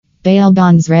Bail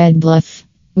bonds. Red Bluff.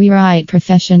 We write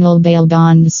professional bail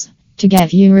bonds to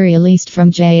get you released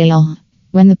from jail.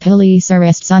 When the police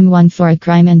arrest someone for a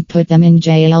crime and put them in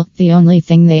jail, the only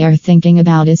thing they are thinking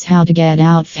about is how to get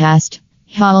out fast.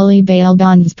 Holly Bail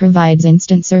Bonds provides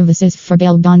instant services for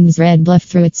bail bonds. Red Bluff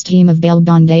through its team of bail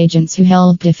bond agents who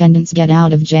help defendants get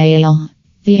out of jail.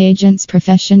 The agents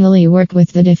professionally work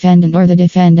with the defendant or the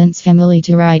defendant's family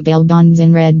to write bail bonds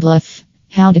in Red Bluff.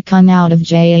 How to come out of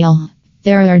jail.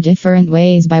 There are different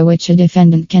ways by which a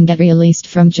defendant can get released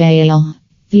from jail.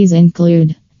 These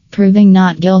include proving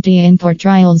not guilty in court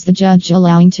trials, the judge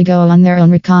allowing to go on their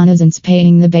own recognizance,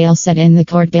 paying the bail set in the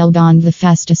court bail bond. The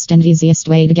fastest and easiest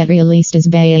way to get released is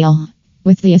bail.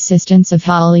 With the assistance of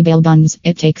Holly Bail Bonds,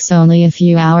 it takes only a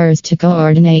few hours to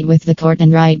coordinate with the court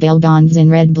and write bail bonds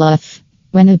in Red Bluff.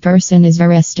 When a person is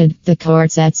arrested, the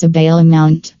court sets a bail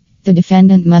amount. The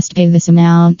defendant must pay this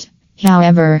amount.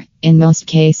 However, in most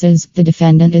cases, the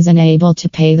defendant is unable to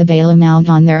pay the bail amount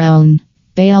on their own.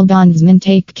 Bail bondsmen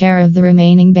take care of the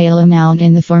remaining bail amount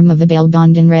in the form of a bail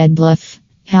bond in Red Bluff.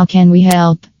 How can we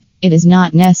help? It is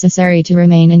not necessary to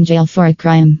remain in jail for a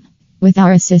crime. With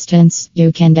our assistance,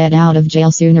 you can get out of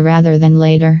jail sooner rather than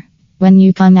later. When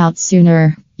you come out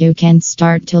sooner, you can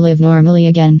start to live normally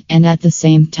again and at the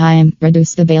same time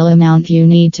reduce the bail amount you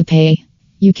need to pay.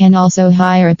 You can also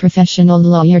hire a professional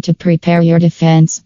lawyer to prepare your defense.